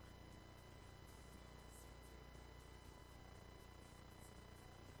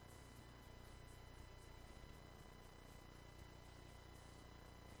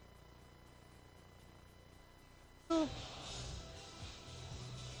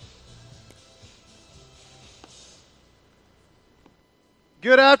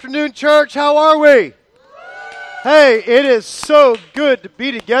Good afternoon, church. How are we? Hey, it is so good to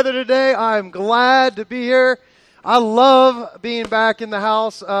be together today. I'm glad to be here. I love being back in the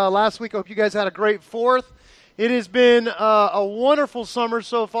house. Last week, I hope you guys had a great 4th. It has been a wonderful summer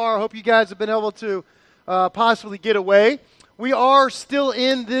so far. I hope you guys have been able to possibly get away. We are still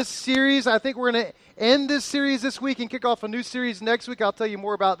in this series. I think we're going to end this series this week and kick off a new series next week. I'll tell you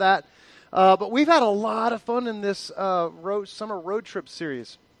more about that. But we've had a lot of fun in this summer road trip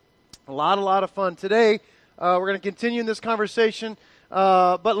series. A lot of fun. Today, we're going to continue in this conversation.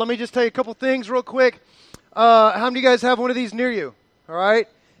 But let me just tell you a couple things real quick. How many of you guys have one of these near you? All right?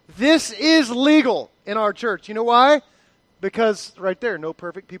 This is legal in our church. You know why? Because right there, no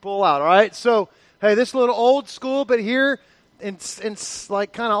perfect people allowed. All right? So, hey, this is a little old school, but here in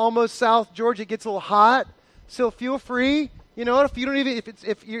like kind of almost South Georgia, it gets a little hot. So feel free. You know, if you don't even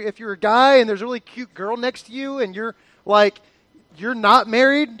if you're a guy and there's a really cute girl next to you and you're not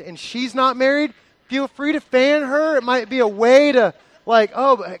married and she's not married, feel free to fan her. It might be a way to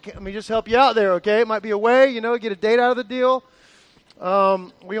let me just help you out there, okay? It might be a way, get a date out of the deal.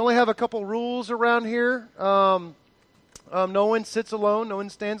 We only have a couple rules around here. No one sits alone, no one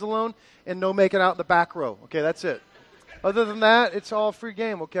stands alone, and no making out in the back row. Okay, that's it. Other than that, it's all free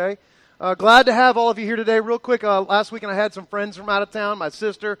game, okay? Glad to have all of you here today. Real quick, last weekend I had some friends from out of town, my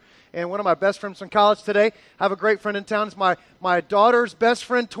sister, and one of my best friends from college today. I have a great friend in town. It's my daughter's best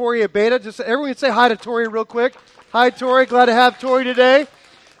friend, Tori Abeda. Just everyone say hi to Tori real quick. Hi, Tori. Glad to have Tori today.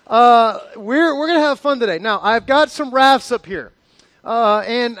 We're going to have fun today. Now, I've got some rafts up here.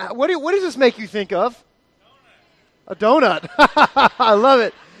 And what does this make you think of? A donut. I love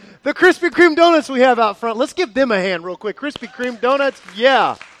it. The Krispy Kreme donuts we have out front. Let's give them a hand real quick. Krispy Kreme donuts,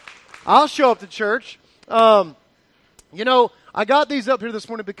 yeah. I'll show up to church. I got these up here this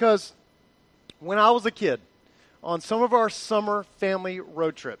morning because when I was a kid, on some of our summer family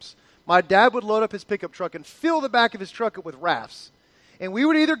road trips, my dad would load up his pickup truck and fill the back of his truck up with rafts. And we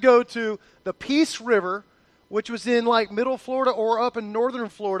would either go to the Peace River, which was in like middle Florida, or up in northern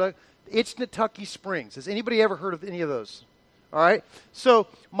Florida, Itchnatucky Springs. Has anybody ever heard of any of those? All right. So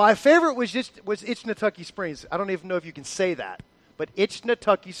my favorite was Itchnatucky Springs. I don't even know if you can say that. But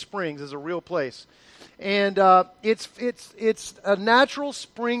Itchnatucky Springs is a real place. And it's a natural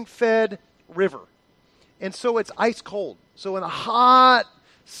spring-fed river. And so it's ice cold. So in a hot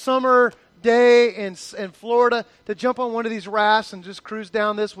summer day in Florida, to jump on one of these rafts and just cruise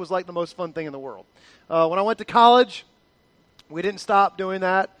down this was like the most fun thing in the world. When I went to college, we didn't stop doing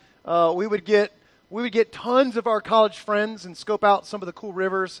that. We would get tons of our college friends and scope out some of the cool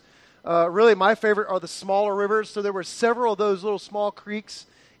rivers. Really, my favorite are the smaller rivers. So there were several of those little small creeks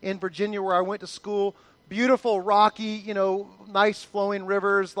in Virginia where I went to school. Beautiful, rocky, nice flowing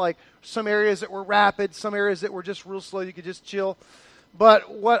rivers, like some areas that were rapid, some areas that were just real slow. You could just chill.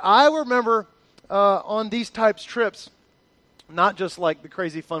 But what I remember on these types of trips, not just like the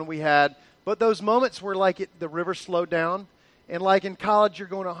crazy fun we had, but those moments where the river slowed down. And like in college, you're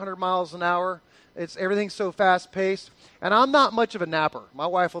going 100 miles an hour. Everything's so fast-paced. And I'm not much of a napper. My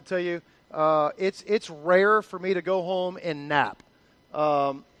wife will tell you it's rare for me to go home and nap.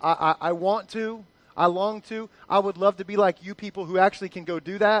 I want to. I long to. I would love to be like you people who actually can go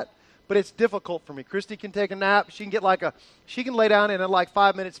do that. But it's difficult for me. Christy can take a nap. She can lay down and in like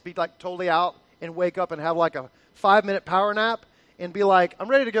 5 minutes be like totally out and wake up and have like a 5-minute power nap and be like, I'm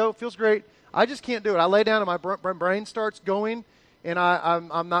ready to go. Feels great. I just can't do it. I lay down and my brain starts going. And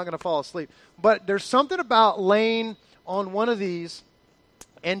I'm not going to fall asleep. But there's something about laying on one of these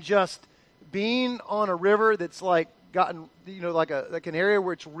and just being on a river that's like gotten, like an area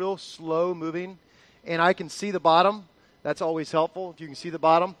where it's real slow moving, and I can see the bottom. That's always helpful if you can see the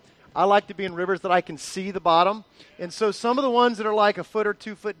bottom. I like to be in rivers that I can see the bottom. And so some of the ones that are like a foot or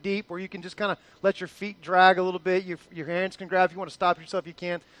 2 foot deep, where you can just kind of let your feet drag a little bit, your hands can grab. If you want to stop yourself, you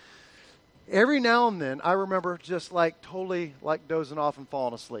can. Every now and then, I remember just like totally like dozing off and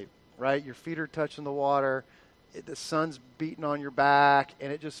falling asleep, right? Your feet are touching the water, the sun's beating on your back,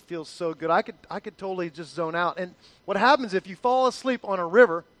 and it just feels so good. I could totally just zone out. And what happens if you fall asleep on a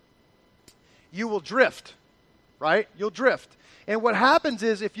river, you will drift, right? You'll drift. And what happens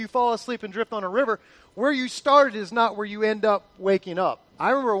is if you fall asleep and drift on a river, where you started is not where you end up waking up.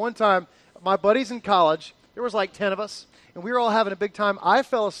 I remember one time, my buddies in college, there was like 10 of us, and we were all having a big time. I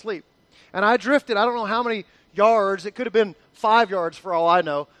fell asleep. And I drifted, I don't know how many yards. It could have been 5 yards for all I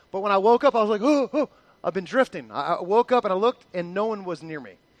know. But when I woke up, I was like, oh, I've been drifting. I woke up and I looked, and no one was near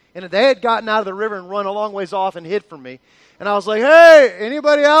me. And they had gotten out of the river and run a long ways off and hid from me. And I was like, hey,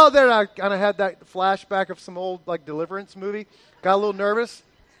 anybody out there? And I kind of had that flashback of some old like Deliverance movie. Got a little nervous.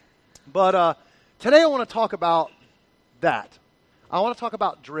 But today I want to talk about that. I want to talk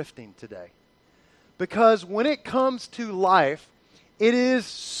about drifting today. Because when it comes to life, it is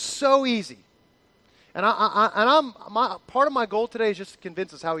so easy. And part of my goal today is just to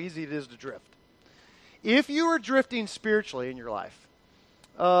convince us how easy it is to drift. If you are drifting spiritually in your life,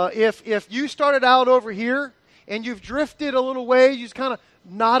 if you started out over here and you've drifted a little way, you just kind of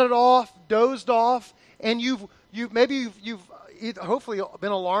nodded off, dozed off, and you've hopefully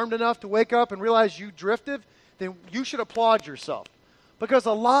been alarmed enough to wake up and realize you drifted, then you should applaud yourself. Because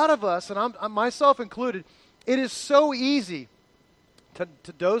a lot of us, and I'm myself included, it is so easy to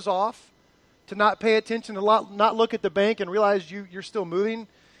doze off, to not pay attention, to not look at the bank and realize you're still moving,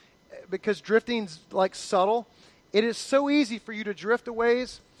 because drifting's like subtle. It is so easy for you to drift a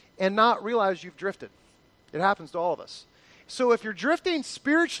ways and not realize you've drifted. It happens to all of us. So if you're drifting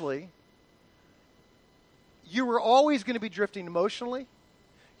spiritually, you are always going to be drifting emotionally.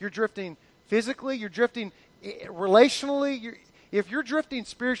 You're drifting physically. You're drifting relationally. If you're drifting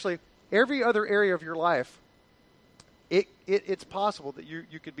spiritually, every other area of your life, it's possible that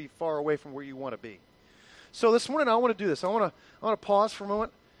you could be far away from where you want to be. So this morning I want to do this. I want to pause for a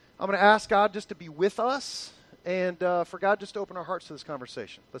moment. I'm going to ask God just to be with us and for God just to open our hearts to this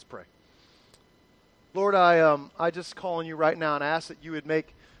conversation. Let's pray. Lord, I just call on you right now and ask that you would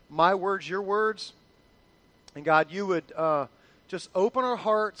make my words your words. And God, you would just open our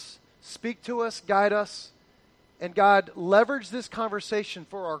hearts, speak to us, guide us. And God, leverage this conversation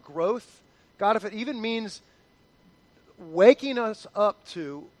for our growth. God, if it even means waking us up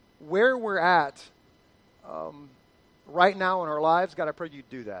to where we're at right now in our lives, God, I pray you'd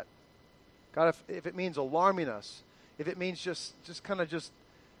do that. God, if it means alarming us, if it means just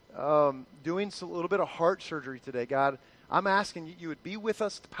doing a little bit of heart surgery today, God, I'm asking you would be with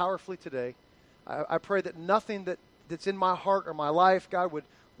us powerfully today. I pray that nothing that's in my heart or my life, God, would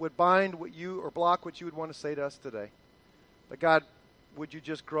bind what you or block what you would want to say to us today. But God, would you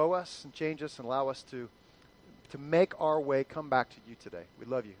just grow us and change us and allow us to make our way come back to you today. We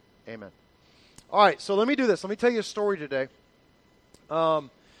love you. Amen. All right, so let me do this. Let me tell you a story today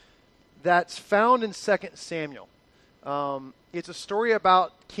that's found in 2 Samuel. It's a story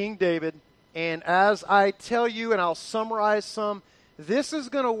about King David, and as I tell you, and I'll summarize some, this is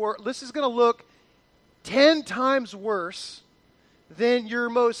going to look 10 times worse than your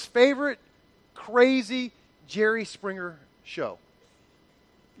most favorite crazy Jerry Springer show.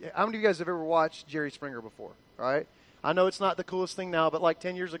 How many of you guys have ever watched Jerry Springer before? All right? I know it's not the coolest thing now, but like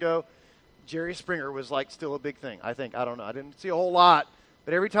 10 years ago, Jerry Springer was like still a big thing, I think. I don't know. I didn't see a whole lot.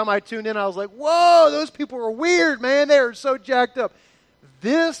 But every time I tuned in, I was like, whoa, those people are weird, man. They are so jacked up.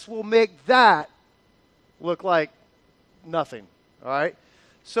 This will make that look like nothing. All right?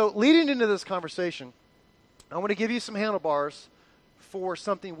 So leading into this conversation, I want to give you some handlebars for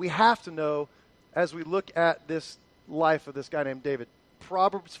something we have to know as we look at this life of this guy named David.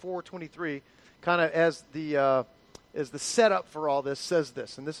 Proverbs 4:23, kind of as the setup for all this, says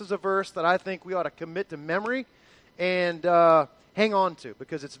this. And this is a verse that I think we ought to commit to memory and hang on to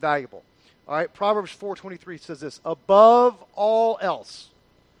because it's valuable. All right, Proverbs 4:23 says this, above all else.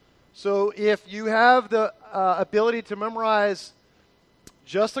 So if you have the ability to memorize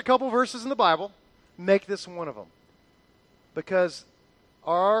just a couple verses in the Bible, make this one of them. Because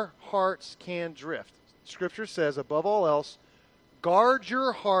our hearts can drift. Scripture says, above all else, guard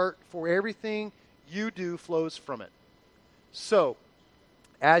your heart, for everything you do flows from it. So,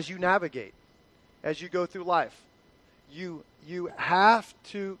 as you navigate, as you go through life, you have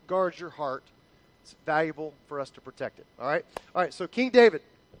to guard your heart. It's valuable for us to protect it. All right, so King David,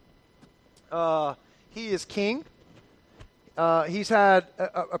 he is king. He's had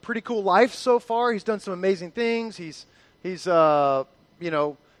a pretty cool life so far. He's done some amazing things. He's stood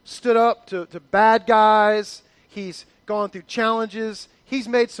up to bad guys. He's gone through challenges. He's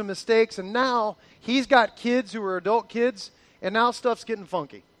made some mistakes, and now he's got kids who are adult kids, and now stuff's getting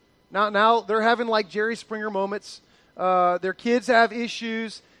funky. Now they're having like Jerry Springer moments. Their kids have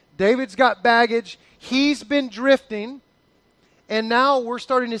issues. David's got baggage. He's been drifting, and now we're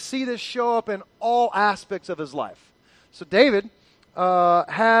starting to see this show up in all aspects of his life. So David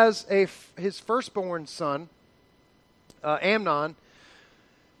has his firstborn son, Amnon.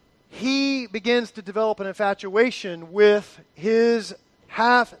 He begins to develop an infatuation with his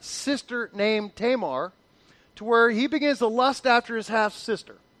half-sister named Tamar, to where he begins to lust after his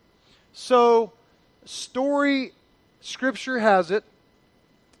half-sister. So, Scripture has it,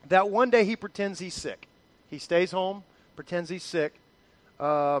 that one day he pretends he's sick. He stays home, pretends he's sick.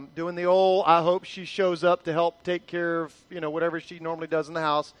 doing the old, I hope she shows up to help take care of, whatever she normally does in the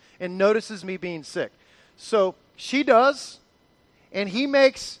house, and notices me being sick. So she does, and he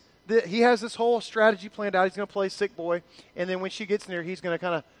has this whole strategy planned out. He's going to play sick boy, and then when she gets near, he's going to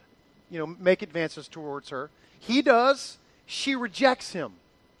kind of, make advances towards her. He does. She rejects him.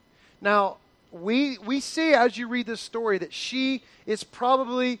 Now, we see as you read this story that she is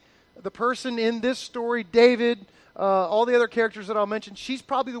probably the person in this story, David, all the other characters that I'll mention, she's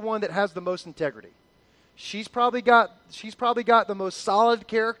probably the one that has the most integrity. She's probably got the most solid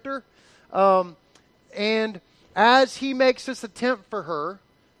character. And as he makes this attempt for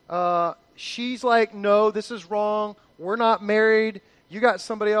her, she's like, no, this is wrong. We're not married. You got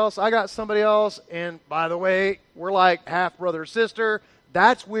somebody else. I got somebody else. And by the way, we're like half brother, sister.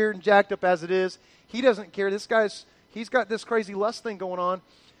 That's weird and jacked up as it is. He doesn't care. He's got this crazy lust thing going on.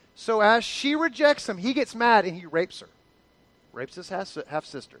 So as she rejects him, he gets mad and he rapes her. Rapes his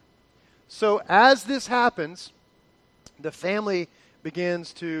half-sister. So as this happens, the family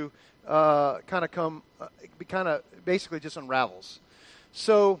begins to basically just unravels.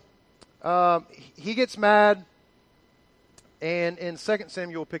 So he gets mad, and in 2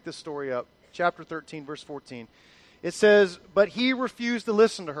 Samuel, we'll pick this story up, chapter 13, verse 14. It says, but he refused to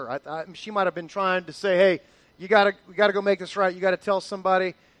listen to her. She might have been trying to say, hey, we got to go make this right. You got to tell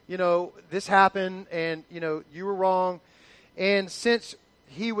somebody, this happened, and, you were wrong. And since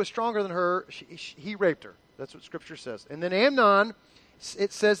he was stronger than her, he raped her. That's what Scripture says. And then Amnon,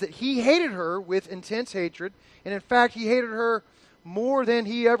 it says that he hated her with intense hatred. And in fact, he hated her more than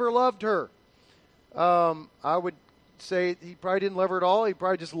he ever loved her. I would say he probably didn't love her at all. He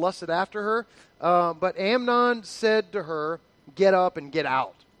probably just lusted after her. But Amnon said to her, get up and get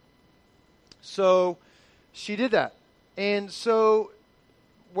out. So she did that. And so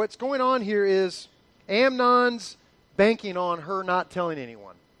what's going on here is Amnon's banking on her not telling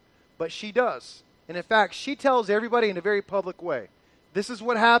anyone. But she does. And in fact, she tells everybody in a very public way. This is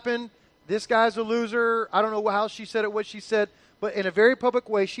what happened. This guy's a loser. I don't know how she said it, what she said. But in a very public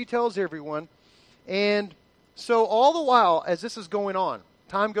way, she tells everyone. And so all the while, as this is going on,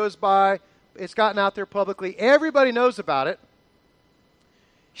 time goes by, it's gotten out there publicly, everybody knows about it.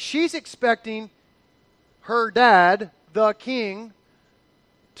 She's expecting her dad, the king,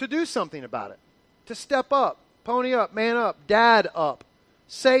 to do something about it, to step up, pony up, man up, dad up,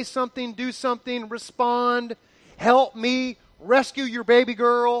 say something, do something, respond, help me, rescue your baby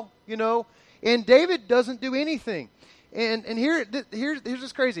girl, And David doesn't do anything. And here's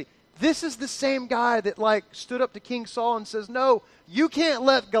what's crazy. This is the same guy that stood up to King Saul and says, no, you can't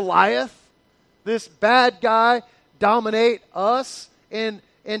let Goliath, this bad guy, dominate us and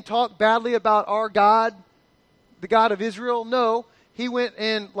talk badly about our God, the God of Israel. No, he went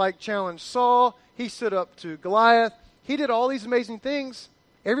and challenged Saul. He stood up to Goliath. He did all these amazing things.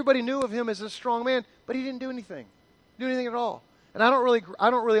 Everybody knew of him as a strong man, but he didn't do anything. Do anything at all. And I don't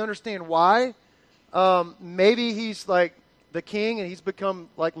really understand why. Maybe he's the king, and he's become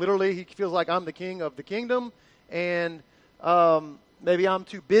literally he feels like I'm the king of the kingdom, and maybe I'm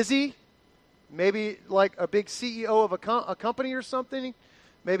too busy. Maybe a big CEO of a company or something.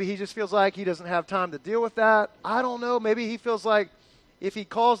 Maybe he just feels like he doesn't have time to deal with that. I don't know. Maybe he feels like if he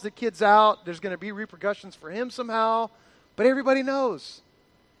calls the kids out, there's going to be repercussions for him somehow. But everybody knows.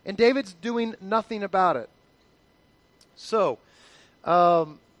 And David's doing nothing about it. So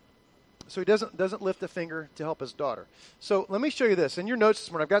he doesn't lift a finger to help his daughter. So let me show you this. In your notes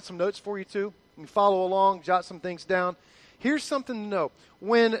this morning, I've got some notes for you too. You can follow along, jot some things down. Here's something to know.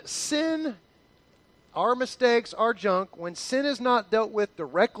 When sin, our mistakes, our junk, when sin is not dealt with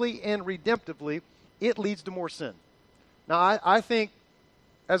directly and redemptively, it leads to more sin. Now, I think,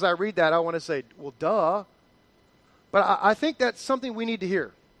 as I read that, I want to say, well, duh. But I think that's something we need to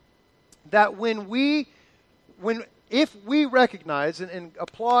hear. That if we recognize, and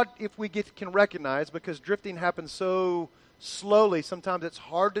applaud if we can recognize, because drifting happens so slowly, sometimes it's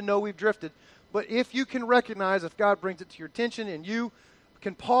hard to know we've drifted. But if you can recognize, if God brings it to your attention, and you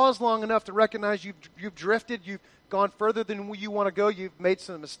can pause long enough to recognize you've drifted, you've gone further than you want to go, you've made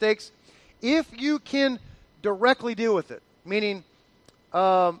some mistakes. If you can directly deal with it, meaning,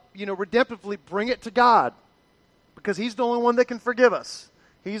 redemptively bring it to God, because He's the only one that can forgive us.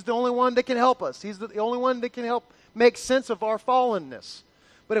 He's the only one that can help us. He's the only one that can help make sense of our fallenness.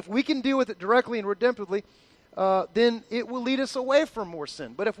 But if we can deal with it directly and redemptively, then it will lead us away from more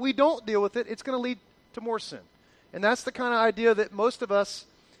sin. But if we don't deal with it, it's going to lead to more sin. And that's the kind of idea that most of us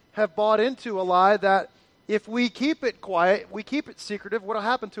have bought into, a lie that if we keep it quiet, we keep it secretive, what will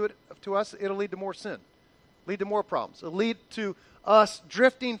happen to us? It'll lead to more sin, lead to more problems. It'll lead to us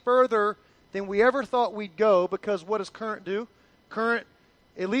drifting further than we ever thought we'd go, because what does current do? Current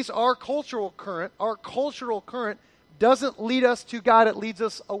at least our cultural current doesn't lead us to God, it leads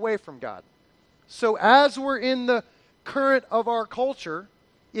us away from God. So as we're in the current of our culture,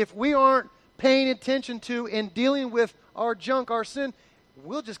 if we aren't paying attention to and dealing with our junk, our sin,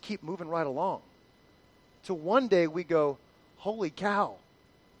 we'll just keep moving right along. Till one day we go, holy cow,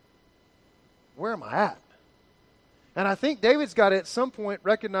 where am I at? And I think David's got to at some point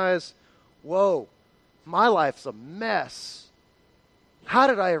recognize, whoa, my life's a mess. How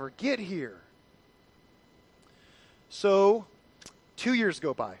did I ever get here? So 2 years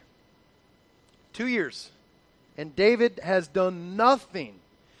go by. 2 years. And David has done nothing.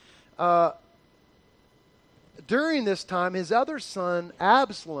 During this time, his other son,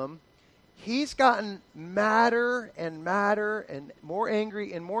 Absalom, he's gotten madder and madder and more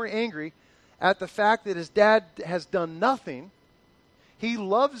angry at the fact that his dad has done nothing. He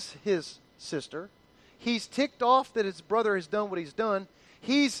loves his sister. He's ticked off that his brother has done what he's done.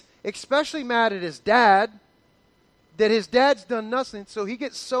 He's especially mad at his dad, that his dad's done nothing, so he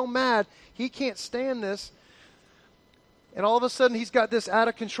gets so mad, he can't stand this. And all of a sudden, he's got this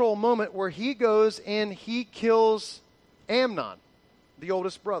out-of-control moment where he goes and he kills Amnon, the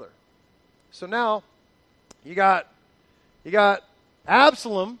oldest brother. So now, you got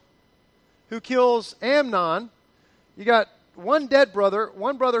Absalom, who kills Amnon. You got one dead brother,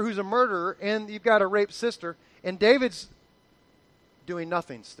 one brother who's a murderer, and you've got a raped sister. And David's doing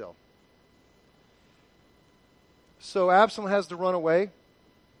nothing still. So Absalom has to run away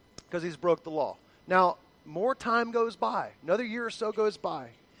because he's broke the law. Now, more time goes by. Another year or so goes by.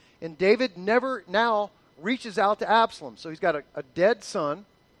 And David never now reaches out to Absalom. So he's got a dead son,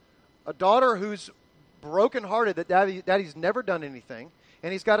 a daughter who's brokenhearted that daddy's never done anything,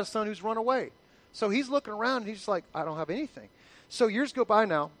 and he's got a son who's run away. So he's looking around, and he's like, I don't have anything. So years go by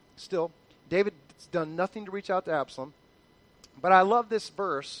now, still. David's done nothing to reach out to Absalom. But I love this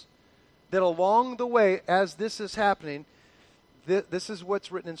verse, that along the way, as this is happening, this is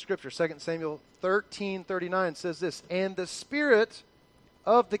what's written in Scripture. 2 Samuel 13:39 says this, and the spirit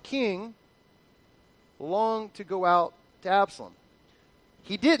of the king longed to go out to Absalom.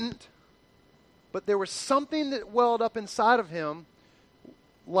 He didn't, but there was something that welled up inside of him,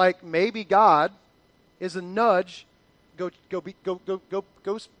 like maybe God is a nudge. Go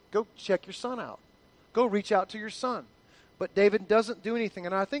check your son out. Go reach out to your son. But David doesn't do anything.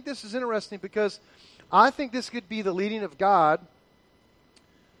 And I think this is interesting because I think this could be the leading of God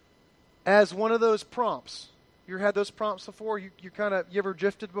as one of those prompts. You ever had those prompts before? You ever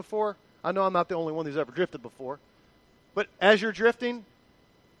drifted before? I know I'm not the only one who's ever drifted before. But as you're drifting,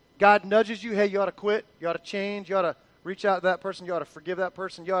 God nudges you, hey, you ought to quit, you ought to change, you ought to reach out to that person, you ought to forgive that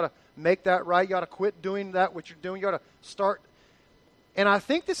person, you ought to make that right, you ought to quit doing that, what you're doing, you ought to start. And I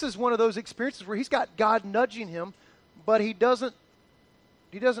think this is one of those experiences where he's got God nudging him, but he doesn't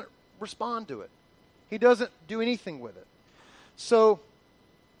respond to it. He doesn't do anything with it. So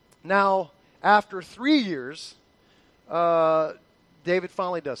now, after 3 years, David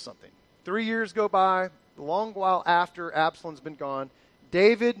finally does something. 3 years go by, a long while after Absalom's been gone.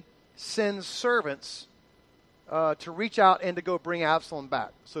 David sends servants to reach out and to go bring Absalom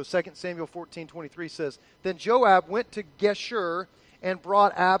back. So 2 Samuel 14:23 says, then Joab went to Geshur and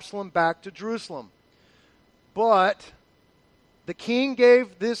brought Absalom back to Jerusalem. But the king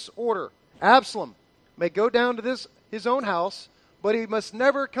gave this order, Absalom may go down to his own house, but he must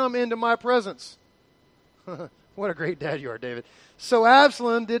never come into my presence. What a great dad you are, David. So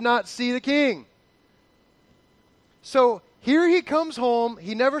Absalom did not see the king. So here he comes home.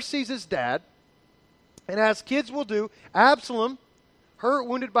 He never sees his dad. And as kids will do, Absalom, hurt,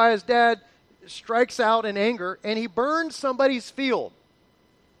 wounded by his dad, strikes out in anger, and he burns somebody's field.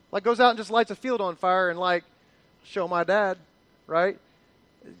 Like goes out and just lights a field on fire and like, show my dad, right?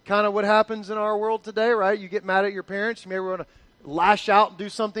 Kind of what happens in our world today, right? You get mad at your parents. You maybe want to lash out and do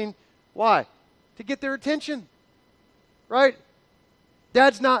something. Why? To get their attention, right?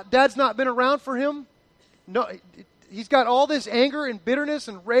 Dad's not been around for him. No, he's got all this anger and bitterness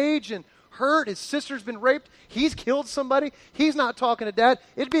and rage and hurt. His sister's been raped. He's killed somebody. He's not talking to dad.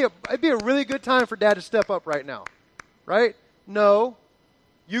 It'd be a really good time for dad to step up right now, right? No,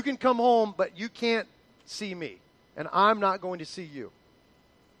 you can come home, but you can't see me, and I'm not going to see you.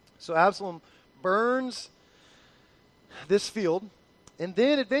 So Absalom burns this field, and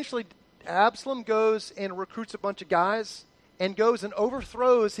then eventually Absalom goes and recruits a bunch of guys and goes and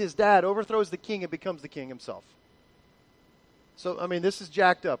overthrows his dad, overthrows the king, and becomes the king himself. So, I mean, this is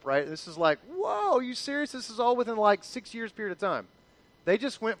jacked up, right? This is like, whoa, are you serious? This is all within like 6 years period of time. They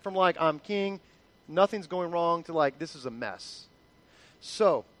just went from like, I'm king, nothing's going wrong, to like, this is a mess.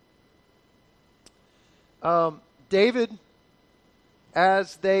 So, David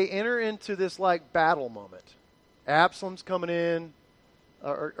as they enter into this like battle moment. Absalom's coming in,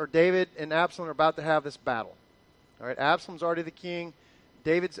 or David and Absalom are about to have this battle. All right, Absalom's already the king.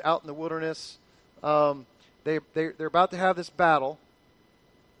 David's out in the wilderness. They're about to have this battle,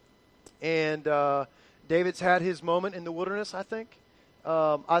 and David's had his moment in the wilderness. I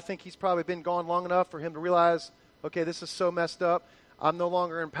think he's probably been gone long enough for him to realize, okay, this is so messed up. I'm no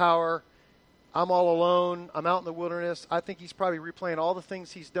longer in power. I'm all alone. I'm out in the wilderness. I think he's probably replaying all the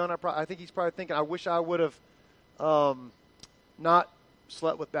things he's done. I think he's probably thinking, I wish I would have not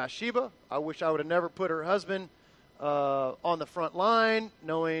slept with Bathsheba. I wish I would have never put her husband on the front line,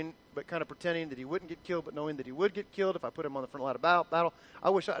 but kind of pretending that he wouldn't get killed, but knowing that he would get killed if I put him on the front line of battle. I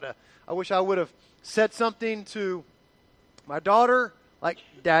wish I would have said something to my daughter, like,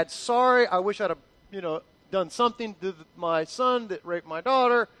 Dad, sorry. I wish I'd have, done something to my son that raped my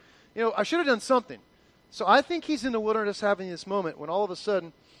daughter. I should have done something. So I think he's in the wilderness having this moment when all of a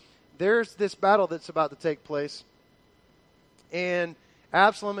sudden there's this battle that's about to take place. And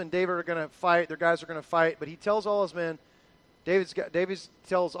Absalom and David are going to fight. Their guys are going to fight. But he tells all his men, David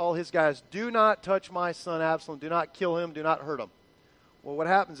tells all his guys, do not touch my son Absalom. Do not kill him. Do not hurt him. Well, what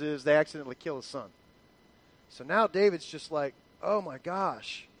happens is they accidentally kill his son. So now David's just like, oh my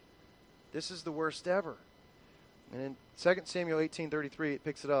gosh, this is the worst ever. And in 2 Samuel 18:33, it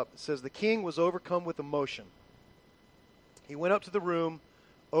picks it up. It says, the king was overcome with emotion. He went up to the room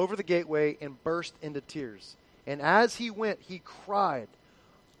over the gateway and burst into tears. And as he went, he cried,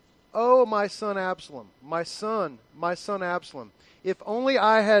 oh, my son Absalom, my son Absalom, if only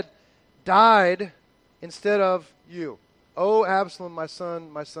I had died instead of you. Oh, Absalom, my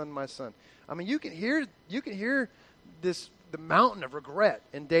son, my son, my son. I mean, you can hear the mountain of regret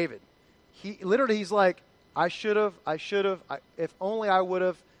in David. He's like, I should have, if only I would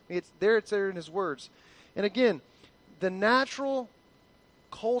have. It's there in his words. And again, the natural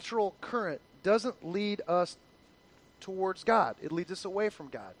cultural current doesn't lead us towards God. It leads us away from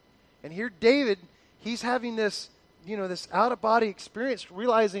God. And here David, he's having this, this out-of-body experience,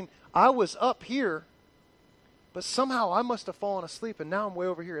 realizing I was up here, but somehow I must have fallen asleep, and now I'm way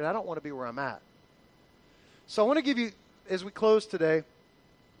over here, and I don't want to be where I'm at. So I want to give you, as we close today,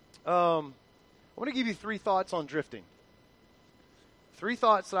 I want to give you 3 thoughts on drifting. 3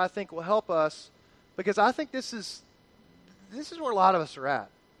 thoughts that I think will help us, because I think this is where a lot of us are at.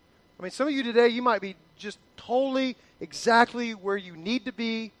 I mean, some of you today, you might be just totally exactly where you need to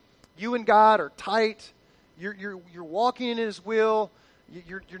be. You and God are tight. You're walking in His will.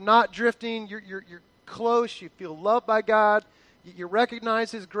 You're not drifting. You're close. You feel loved by God. You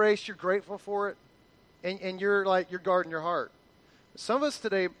recognize His grace. You're grateful for it, and you're guarding your heart. Some of us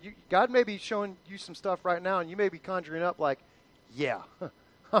today, God may be showing you some stuff right now, and you may be conjuring up like, yeah,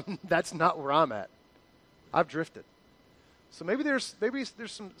 that's not where I'm at. I've drifted. So maybe there's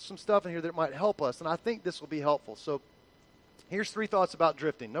some stuff in here that might help us, and I think this will be helpful. So here's 3 thoughts about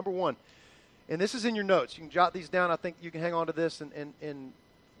drifting. Number 1, and this is in your notes. You can jot these down. I think you can hang on to this and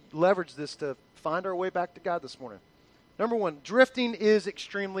leverage this to find our way back to God this morning. Number 1, drifting is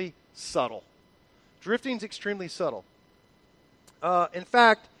extremely subtle. Drifting is extremely subtle. In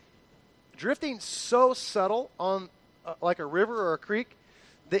fact, drifting's so subtle on like a river or a creek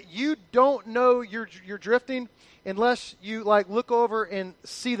that you don't know you're drifting unless you look over and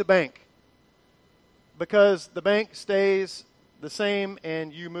see the bank, because the bank stays the same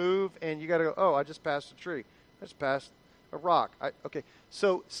and you move and you got to go, oh, I just passed a tree. I just passed a rock. Okay,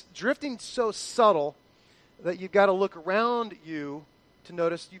 so drifting's so subtle that you've got to look around you to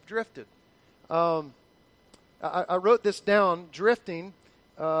notice you've drifted. I wrote this down. Drifting,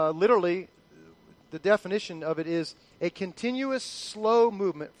 literally, the definition of it is a continuous, slow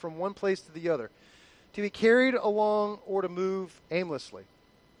movement from one place to the other, to be carried along or to move aimlessly.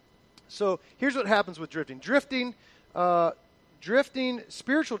 So here's what happens with drifting.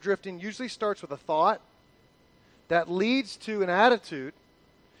 Spiritual drifting usually starts with a thought that leads to an attitude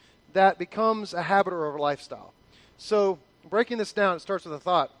that becomes a habit or a lifestyle. So breaking this down, it starts with a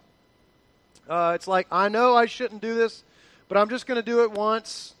thought. It's like, I know I shouldn't do this, but I'm just going to do it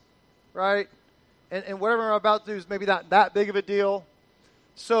once, right? And whatever I'm about to do is maybe not that big of a deal.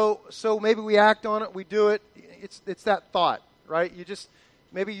 So maybe we act on it, we do it. It's that thought, right?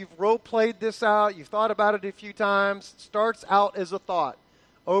 Maybe you've role-played this out, you've thought about it a few times. It starts out as a thought.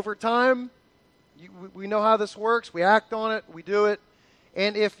 Over time, we know how this works. We act on it, we do it.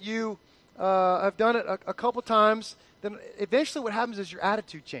 And if you have done it a couple times, then eventually what happens is your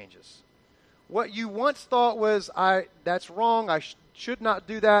attitude changes. What you once thought was, that's wrong, I should not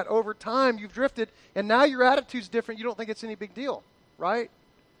do that. Over time, you've drifted, and now your attitude's different. You don't think it's any big deal, right?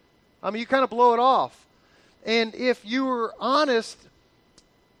 I mean, you kind of blow it off. And if you were honest,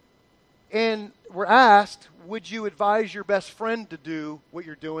 and we're asked, would you advise your best friend to do what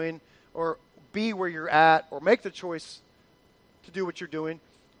you're doing, or be where you're at, or make the choice to do what you're doing?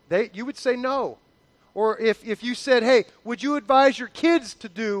 You would say no. Or if you said, hey, would you advise your kids to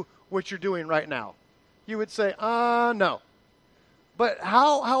do what you're doing right now? You would say, no. But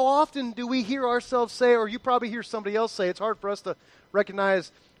how often do we hear ourselves say, or you probably hear somebody else say, it's hard for us to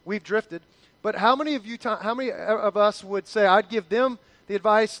recognize we've drifted, but how many of us would say, I'd give them the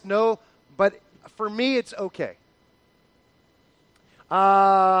advice, no, but for me it's okay.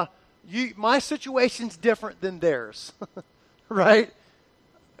 My situation's different than theirs, right?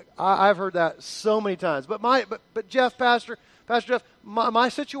 I've heard that so many times. But Pastor Jeff, my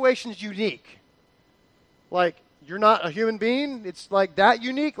situation's unique. Like, you're not a human being. It's like that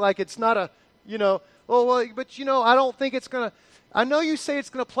unique. Like, it's not a, but I don't think it's going to, I know you say it's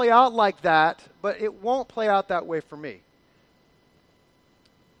going to play out like that, but it won't play out that way for me.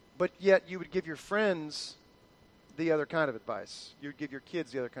 But yet you would give your friends the other kind of advice. You would give your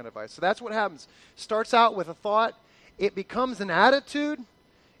kids the other kind of advice. So that's what happens. Starts out with a thought. It becomes an attitude.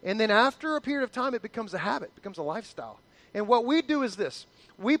 And then after a period of time, it becomes a habit, becomes a lifestyle. And what we do is this.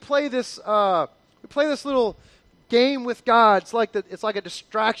 We play this little game with God. It's like a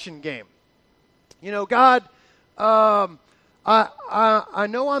distraction game. God, I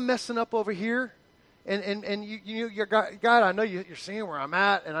know I'm messing up over here, and you're God, I know you're seeing where I'm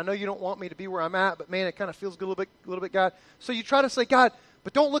at, and I know you don't want me to be where I'm at, but man, it kind of feels good a little bit, God. So you try to say, God,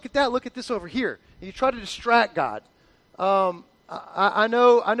 but don't look at that. Look at this over here. And you try to distract God. I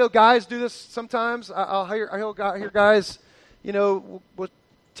know guys do this sometimes. I hear guys, will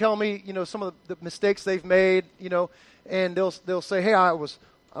tell me, some of the mistakes they've made, and they'll say, hey,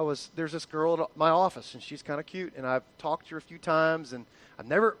 there's this girl at my office, and she's kind of cute, and I've talked to her a few times, and I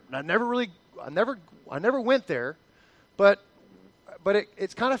never went there, but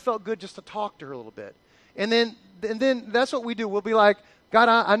it's kind of felt good just to talk to her a little bit. And then that's what we do. We'll be like, God,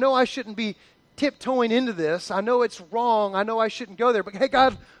 I know I shouldn't be tiptoeing into this. I know it's wrong. I know I shouldn't go there. But hey,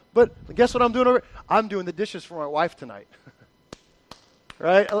 God, but guess what I'm doing over here? I'm doing the dishes for my wife tonight.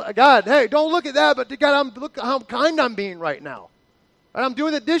 Right? God, hey, don't look at that, but God, look how kind I'm being right now. Right? I'm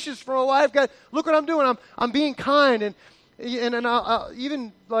doing the dishes for my wife. God, look what I'm doing. I'm being kind. And I'll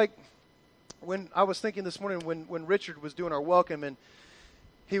even like when I was thinking this morning when Richard was doing our welcome and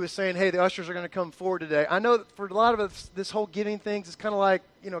he was saying, hey, the ushers are going to come forward today. I know that for a lot of us, this whole giving things is kind of like,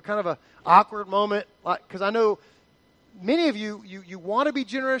 kind of an awkward moment. Because I know many of you want to be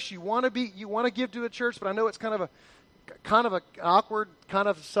generous, you want to give to a church, but I know it's kind of an awkward kind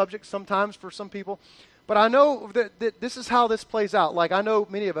of subject sometimes for some people. But I know that this is how this plays out. Like, I know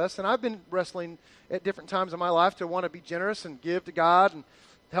many of us, and I've been wrestling at different times in my life to want to be generous and give to God and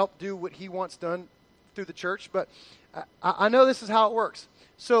help do what He wants done through the church. But I know this is how it works.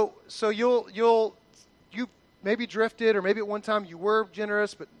 So you maybe drifted, or maybe at one time you were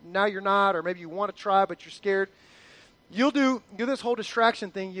generous, but now you're not, or maybe you want to try, but you're scared. You'll do this whole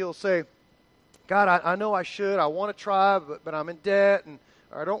distraction thing. You'll say, God, I know I should. I want to try, but I'm in debt,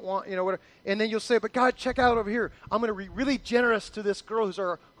 or I don't want, whatever. And then you'll say, but God, check out over here. I'm going to be really generous to this girl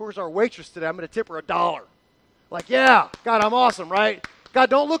who's our waitress today. I'm going to tip her $1. Like, yeah, God, I'm awesome, right? God,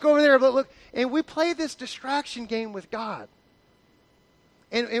 don't look over there, but look. And we play this distraction game with God.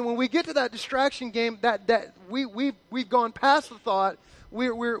 And when we get to that distraction game, that we've gone past the thought,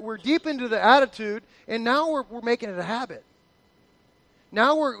 we're deep into the attitude, and now we're making it a habit.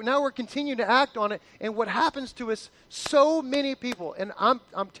 Now we're continuing to act on it, and what happens to us, so many people, and I'm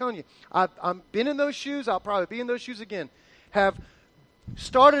telling you, I've been in those shoes, I'll probably be in those shoes again, have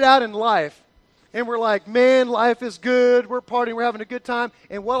started out in life, and we're like, man, life is good, we're partying, we're having a good time,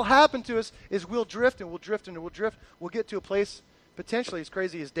 and what'll happen to us is we'll drift, and we'll drift, and we'll drift, we'll get to a place potentially as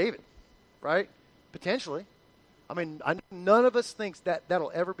crazy as David, right? Potentially. I mean, none of us thinks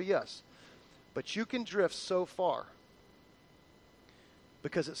that'll ever be us. But you can drift so far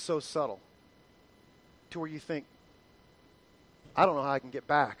because it's so subtle to where you think, I don't know how I can get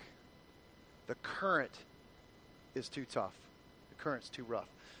back. The current is too tough. The current's too rough.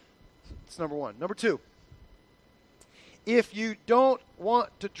 It's number one. Number two, if you don't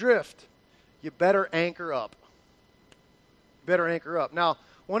want to drift, you better anchor up. Better anchor up. Now,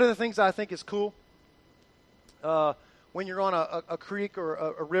 one of the things I think is cool when you're on a creek or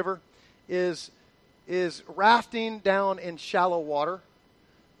a river is rafting down in shallow water,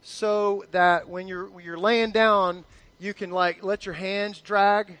 so that when you're laying down, you can like let your hands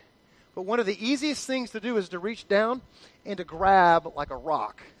drag. But one of the easiest things to do is to reach down and to grab like a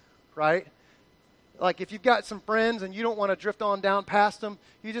rock, right? Like if you've got some friends and you don't want to drift on down past them,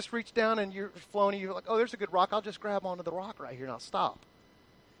 you just reach down and you're flowing and you're like, oh, there's a good rock. I'll just grab onto the rock right here and I'll stop.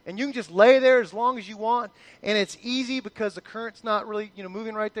 And you can just lay there as long as you want, and it's easy because the current's not really,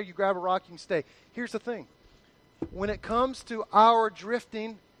 moving right there. You grab a rock, you can stay. Here's the thing. When it comes to our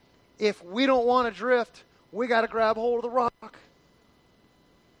drifting, if we don't want to drift, we got to grab hold of the rock.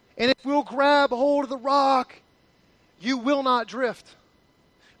 And if we'll grab hold of the rock, you will not drift.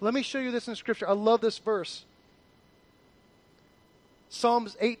 Let me show you this in Scripture. I love this verse.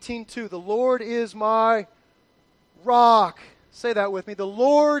 Psalms 18:2. The Lord is my rock. Say that with me. The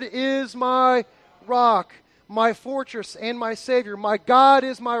Lord is my rock, my fortress and my Savior. My God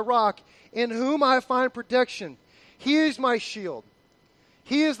is my rock, in whom I find protection. He is my shield.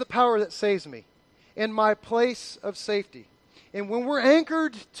 He is the power that saves me, and my place of safety. And when we're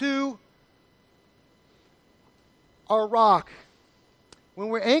anchored to our rock, when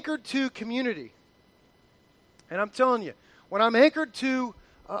we're anchored to community, and I'm telling you, when I'm anchored to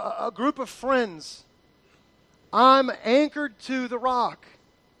a group of friends, I'm anchored to the rock.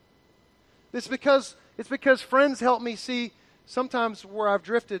 It's because friends help me see sometimes where I've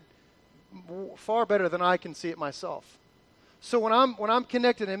drifted far better than I can see it myself. So when I'm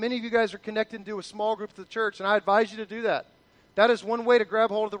connected, and many of you guys are connected to a small group of the church, and I advise you to do that. That is one way to grab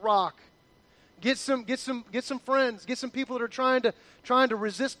hold of the rock. Get some friends, get some people that are trying to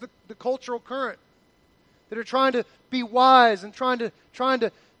resist the cultural current, that are trying to be wise and trying to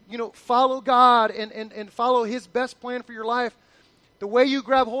follow God and follow His best plan for your life. The way you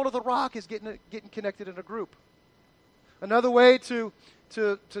grab hold of the rock is getting connected in a group. Another way to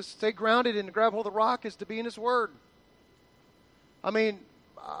stay grounded and to grab hold of the rock is to be in His Word. I mean,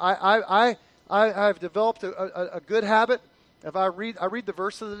 I've developed a good habit. If I read the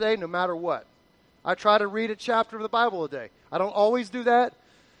verse of the day no matter what. I try to read a chapter of the Bible a day. I don't always do that,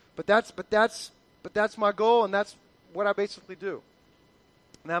 but that's my goal, and that's what I basically do.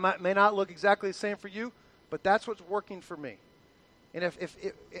 Now, it may not look exactly the same for you, but that's what's working for me. And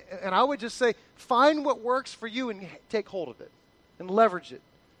and I would just say, find what works for you and take hold of it and leverage it.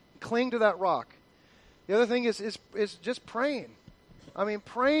 Cling to that rock. The other thing is just praying. I mean,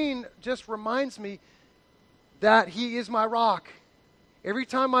 praying just reminds me that He is my rock. Every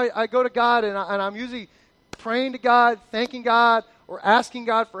time I go to God and I'm usually praying to God, thanking God, or asking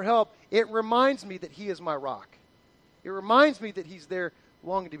God for help, it reminds me that He is my rock. It reminds me that He's there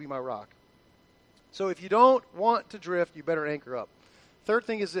longing to be my rock. So if you don't want to drift, you better anchor up. Third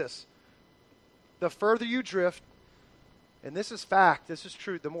thing is this. The further you drift, and this is fact, this is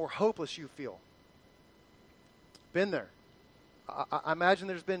true, the more hopeless you feel. Been there. I imagine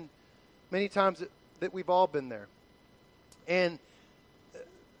there's been many times that we've all been there. And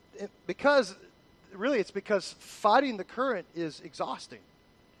it's because fighting the current is exhausting.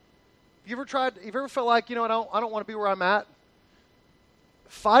 Have you ever felt like, I don't want to be where I'm at?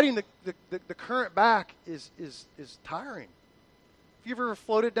 Fighting the current back is tiring. Have you ever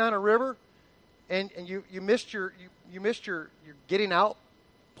floated down a river and you missed your getting out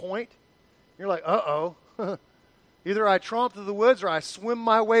point? You're like, uh-oh. Either I tromp through the woods or I swim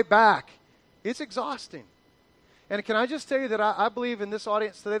my way back. It's exhausting. And can I just tell you that I believe in this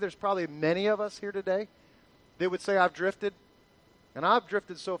audience today, there's probably many of us here today that would say, I've drifted, and I've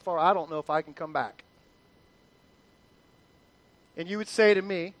drifted so far, I don't know if I can come back. And you would say to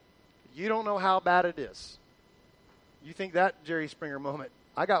me, you don't know how bad it is. You think that Jerry Springer moment.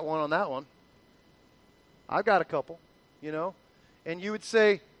 I got one on that one. I've got a couple, And you would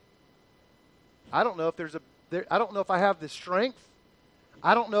say, I don't know if I have the strength.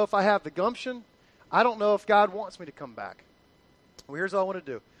 I don't know if I have the gumption. I don't know if God wants me to come back. Well, here's what I want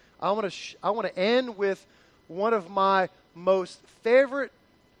to do. I want to end with one of my most favorite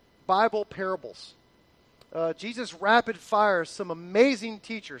Bible parables. Jesus rapid fires some amazing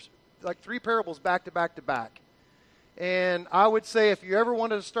teachers, like 3 parables back to back to back. And I would say if you ever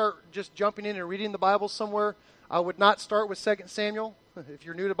wanted to start just jumping in and reading the Bible somewhere, I would not start with 2 Samuel. If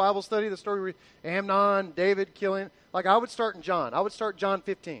you're new to Bible study, the story of Amnon, David killing, I would start in John. I would start John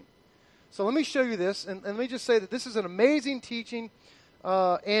 15. So let me show you this, and let me just say that this is an amazing teaching,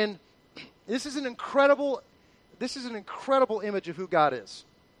 and this is an incredible image of who God is.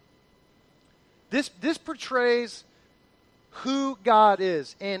 This portrays who God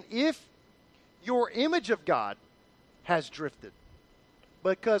is, and if your image of God has drifted,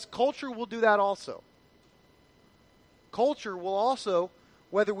 because culture will do that also. Culture will also,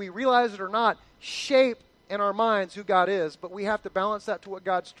 whether we realize it or not, shape in our minds who God is, but we have to balance that to what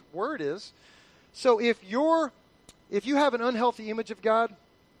God's Word is. So if you have an unhealthy image of God,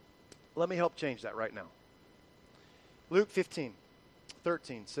 let me help change that right now. Luke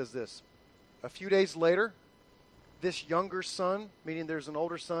 15:13 says this. A few days later, this younger son, meaning there's an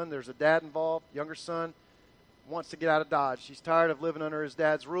older son, there's a dad involved, younger son, wants to get out of Dodge. He's tired of living under his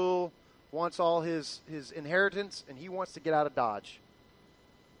dad's rule, wants all his inheritance, and he wants to get out of Dodge.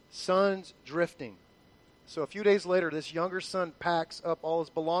 Son's drifting. So a few days later, this younger son packs up all his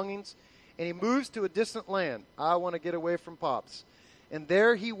belongings, and he moves to a distant land. I want to get away from Pops. And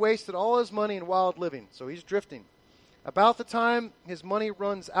there he wasted all his money in wild living, so he's drifting. About the time his money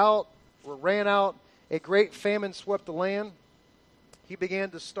ran out, a great famine swept the land. He began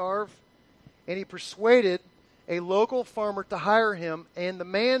to starve, and he persuaded a local farmer to hire him, and the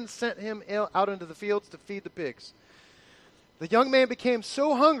man sent him out into the fields to feed the pigs. The young man became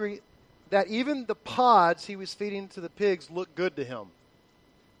so hungry that even the pods he was feeding to the pigs looked good to him.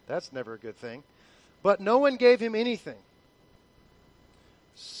 That's never a good thing. But no one gave him anything.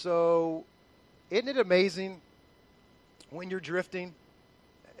 So, isn't it amazing when you're drifting?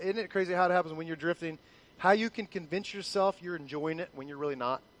 Isn't it crazy how it happens when you're drifting? How you can convince yourself you're enjoying it when you're really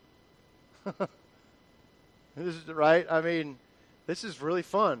not? This is right. I mean, this is really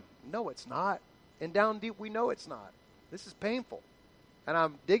fun. No, it's not. And down deep, we know it's not. This is painful. And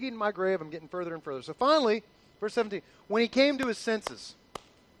I'm digging my grave. I'm getting further and further. So finally, verse 17, when he came to his senses,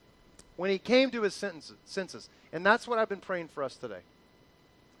 and that's what I've been praying for us today,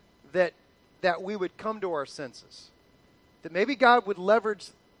 that we would come to our senses, that maybe God would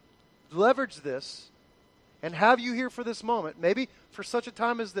leverage this and have you here for this moment, maybe for such a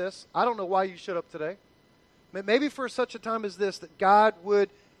time as this. I don't know why you showed up today. Maybe for such a time as this, that God would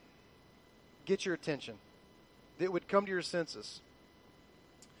get your attention, that it would come to your senses.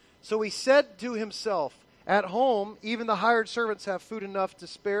 So he said to himself, at home, even the hired servants have food enough to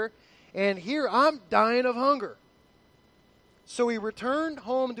spare, and here I'm dying of hunger. So he returned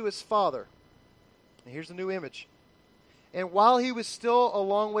home to his father. And here's a new image. And while he was still a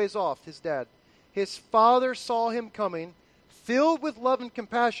long ways off, his dad, his father saw him coming, filled with love and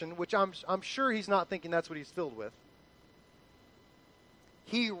compassion, which I'm sure he's not thinking that's what he's filled with.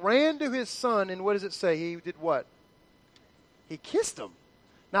 He ran to his son, and what does it say? He did what? He kissed him.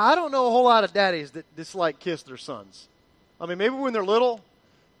 Now, I don't know a whole lot of daddies that dislike kiss their sons. I mean, maybe when they're little,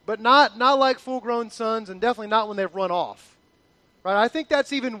 but not like full-grown sons, and definitely not when they've run off. Right? I think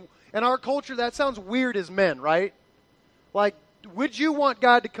that's even, in our culture, that sounds weird as men, right? Like, would you want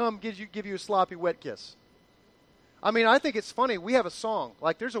God to come give you a sloppy, wet kiss? I mean, I think it's funny. We have a song.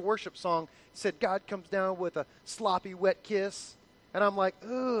 Like, there's a worship song that said, God comes down with a sloppy, wet kiss. And I'm like,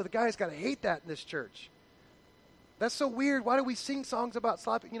 oh, the guy's got to hate that in this church. That's so weird. Why do we sing songs about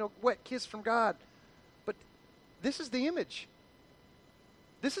sloppy, wet kiss from God? But this is the image.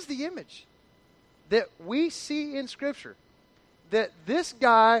 This is the image that we see in Scripture. That this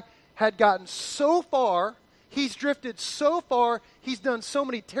guy had gotten so far, he's drifted so far, he's done so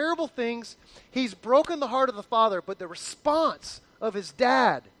many terrible things, he's broken the heart of the father, but the response of his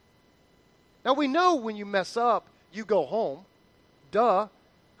dad. Now we know when you mess up, you go home. Duh.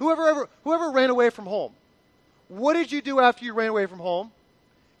 Whoever ran away from home, what did you do after you ran away from home?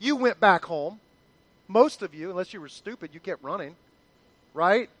 You went back home. Most of you, unless you were stupid, you kept running,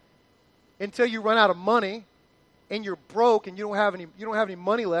 right? Until you run out of money, and you're broke, and you don't have any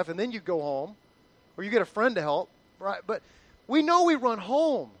money left, and then you go home, or you get a friend to help, right? But we know we run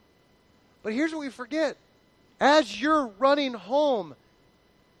home. But here's what we forget: as you're running home,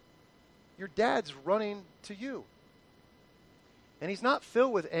 your dad's running to you. And he's not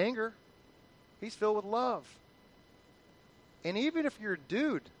filled with anger. He's filled with love. And even if you're a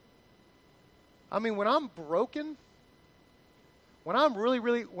dude, I mean, when I'm broken, when I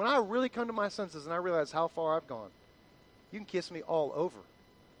really come to my senses and I realize how far I've gone, you can kiss me all over.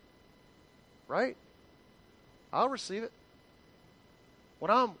 Right? I'll receive it.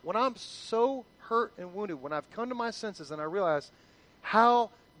 When I'm so hurt and wounded, when I've come to my senses and I realize how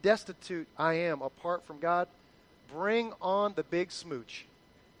destitute I am apart from God, bring on the big smooch.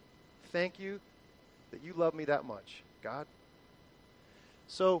 Thank you that you love me that much, God.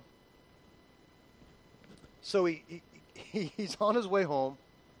 So he's on his way home.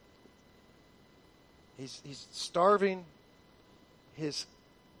 He's starving. His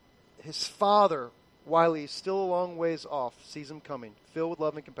father, while he's still a long ways off, sees him coming, filled with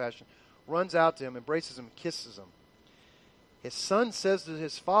love and compassion, runs out to him, embraces him, kisses him. His son says to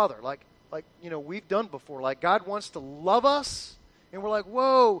his father, like we've done before, like God wants to love us, and we're like,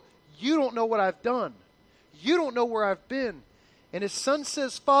 whoa, you don't know what I've done. You don't know where I've been. And his son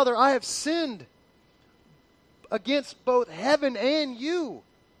says, Father, I have sinned against both heaven and you,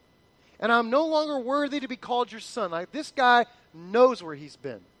 and I'm no longer worthy to be called your son. Like, this guy knows where he's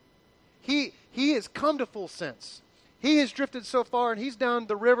been. He has come to full sense. He has drifted so far, and he's down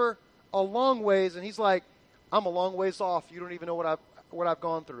the river a long ways, and he's like, I'm a long ways off. You don't even know what I've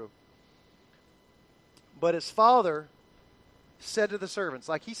gone through. But his father said to the servants,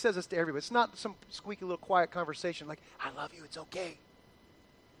 like he says this to everybody. It's not some squeaky little quiet conversation like, I love you, it's okay.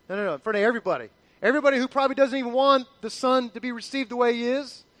 No, in front of everybody. Everybody who probably doesn't even want the son to be received the way he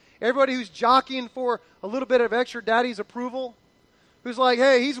is. Everybody who's jockeying for a little bit of extra daddy's approval. Who's like,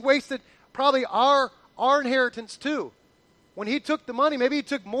 hey, he's wasted probably our inheritance too. When he took the money, maybe he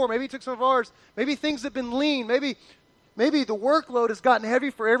took more. Maybe he took some of ours. Maybe things have been lean. Maybe the workload has gotten heavy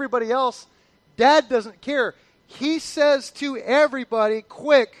for everybody else. Dad doesn't care. He says to everybody,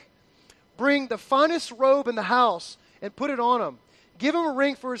 quick, bring the finest robe in the house and put it on him. Give him a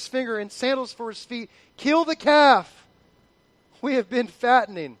ring for his finger and sandals for his feet. Kill the calf. We have been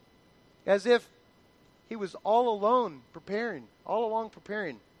fattening. As if he was all along preparing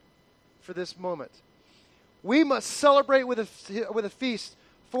for this moment. We must celebrate with a feast,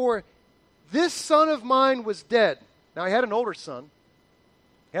 for this son of mine was dead. Now, he had an older son.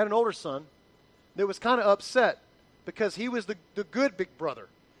 That was kind of upset because he was the good big brother.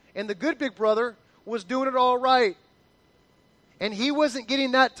 And the good big brother was doing it all right. And he wasn't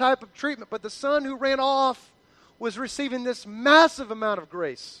getting that type of treatment. But the son who ran off was receiving this massive amount of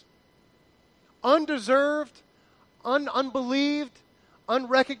grace. Undeserved, unbelieved,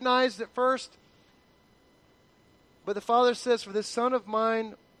 unrecognized at first. But the father says, for this son of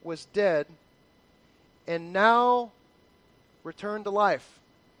mine was dead and now returned to life.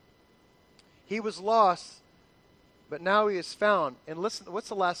 He was lost, but now he is found. And listen, what's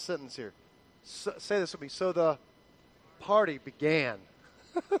the last sentence here? Say this with me. So the party began.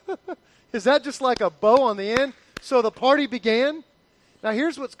 Is that just like a bow on the end? So the party began? Now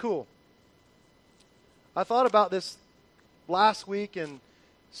here's what's cool. I thought about this last week and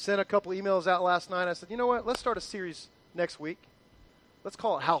sent a couple emails out last night. I said, you know what? Let's start a series next week. Let's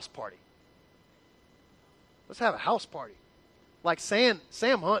call it House Party. Let's have a house party. Like Sam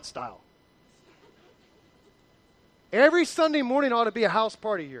Hunt style. Every Sunday morning ought to be a house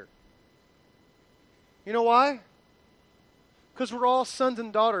party here. You know why? Because we're all sons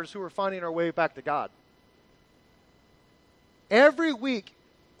and daughters who are finding our way back to God. Every week,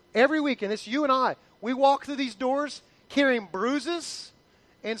 and it's you and I, we walk through these doors carrying bruises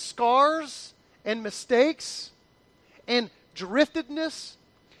and scars and mistakes and driftedness.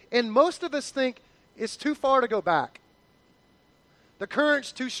 And most of us think it's too far to go back. The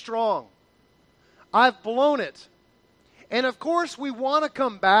current's too strong. I've blown it. And of course we want to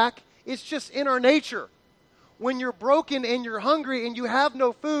come back. It's just in our nature. When you're broken and you're hungry and you have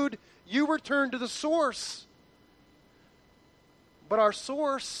no food, you return to the source. But our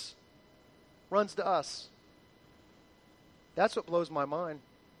source runs to us. That's what blows my mind.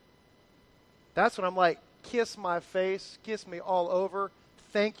 That's when I'm like, kiss my face, kiss me all over.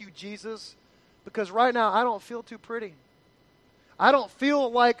 Thank you, Jesus. Because right now I don't feel too pretty. I don't feel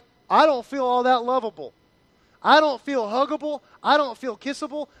all that lovable. I don't feel huggable. I don't feel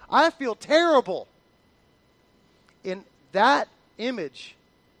kissable. I feel terrible. In that image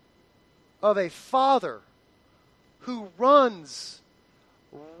of a father who runs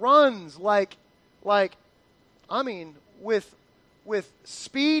with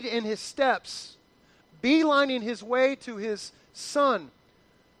speed in his steps, beelining his way to his son,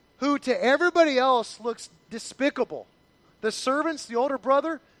 who to everybody else looks despicable. The servants, the older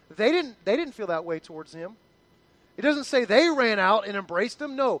brother, they didn't feel that way towards him. It doesn't say they ran out and embraced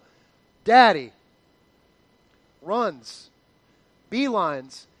him. No, Daddy runs,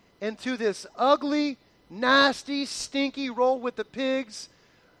 beelines into this ugly, nasty, stinky, roll with the pigs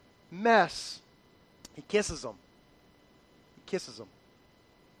mess. He kisses them.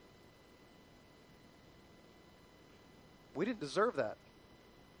 We didn't deserve that.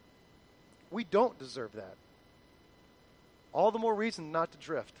 We don't deserve that. All the more reason not to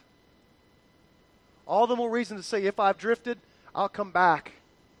drift. All the more reason to say, if I've drifted, I'll come back.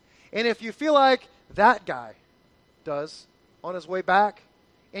 And if you feel like that guy does on his way back,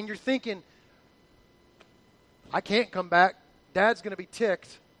 and you're thinking, I can't come back, Dad's going to be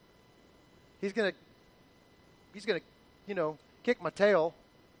ticked. He's going to, kick my tail.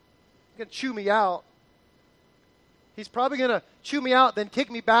 He's going to chew me out. He's probably going to chew me out, then kick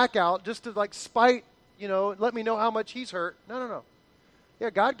me back out just to spite, let me know how much he's hurt. No. Yeah,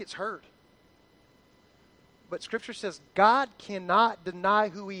 God gets hurt. But Scripture says God cannot deny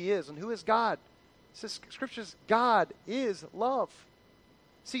who he is. And who is God? It says, Scripture says God is love.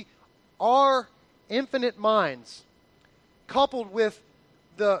 See, our infinite minds, coupled with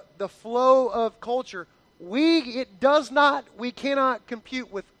the flow of culture, we cannot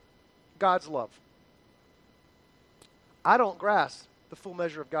compute with God's love. I don't grasp the full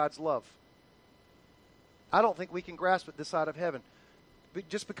measure of God's love. I don't think we can grasp it this side of heaven,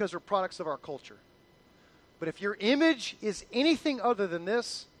 just because we're products of our culture. But if your image is anything other than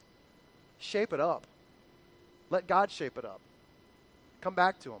this, shape it up. Let God shape it up. Come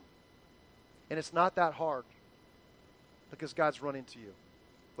back to Him. And it's not that hard because God's running to you.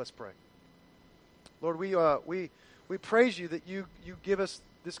 Let's pray. Lord, we praise you that you give us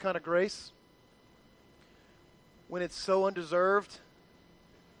this kind of grace when it's so undeserved.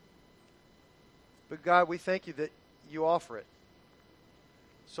 But God, we thank you that you offer it.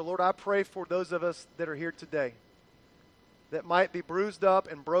 So Lord, I pray for those of us that are here today that might be bruised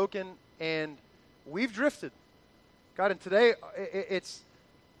up and broken, and we've drifted. God, and today it's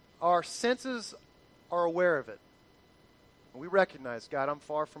our senses are aware of it. And we recognize, God, I'm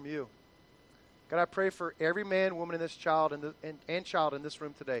far from you. God, I pray for every man, woman, and child in this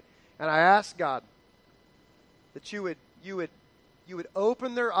room today. And I ask, God, that you would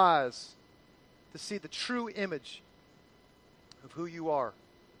open their eyes to see the true image of who you are.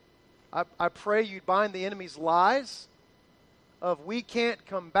 I pray you'd bind the enemy's lies of we can't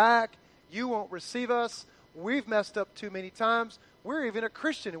come back, you won't receive us, we've messed up too many times, we're even a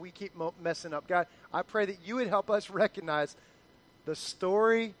Christian and we keep messing up. God, I pray that you would help us recognize the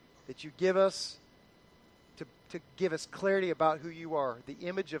story that you give us to give us clarity about who you are. The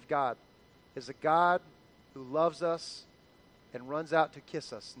image of God is a God who loves us and runs out to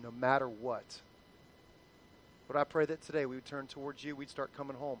kiss us no matter what. But I pray that today we would turn towards you, we'd start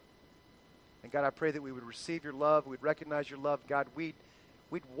coming home. And God, I pray that we would receive your love, we'd recognize your love. God, we'd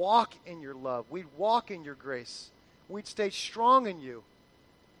walk in your love, we'd walk in your grace, we'd stay strong in you.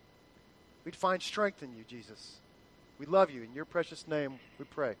 We'd find strength in you, Jesus. We love you. In your precious name we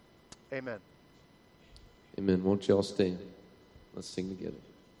pray. Amen. Amen. Won't y'all stand? Let's sing together.